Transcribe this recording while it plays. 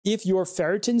If your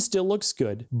ferritin still looks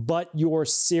good, but your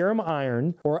serum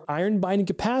iron or iron binding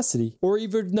capacity, or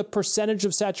even the percentage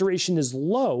of saturation is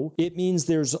low, it means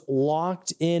there's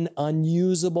locked in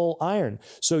unusable iron.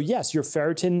 So yes, your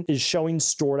ferritin is showing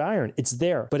stored iron. It's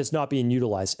there, but it's not being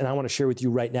utilized. And I want to share with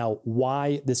you right now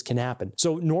why this can happen.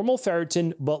 So normal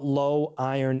ferritin, but low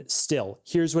iron still.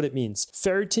 Here's what it means.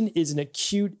 Ferritin is an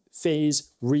acute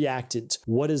phase reactant.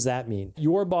 What does that mean?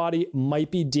 Your body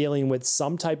might be dealing with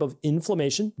some type of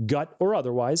inflammation, gut or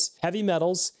otherwise, heavy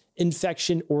metals,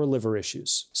 infection, or liver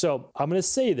issues. So I'm going to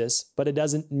say this, but it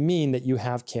doesn't mean that you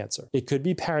have cancer. It could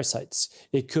be parasites.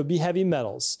 It could be heavy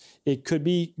metals. It could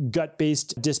be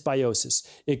gut-based dysbiosis.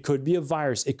 It could be a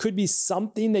virus. It could be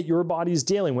something that your body is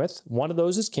dealing with. One of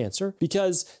those is cancer,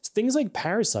 because things like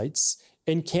parasites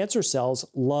and cancer cells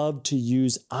love to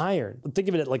use iron. Think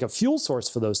of it like a fuel source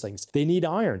for those things. They need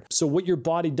iron. So what your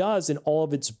body does in all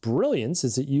of its brilliance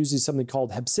is it uses something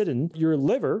called hepcidin. Your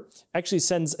liver actually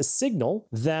sends a signal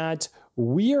that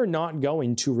we are not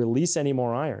going to release any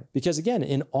more iron. Because again,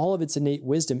 in all of its innate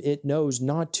wisdom, it knows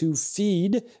not to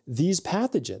feed these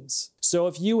pathogens. So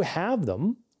if you have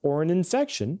them, or an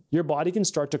infection, your body can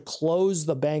start to close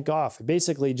the bank off. It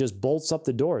basically just bolts up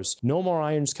the doors. No more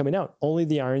iron's coming out, only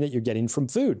the iron that you're getting from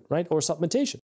food, right? Or supplementation.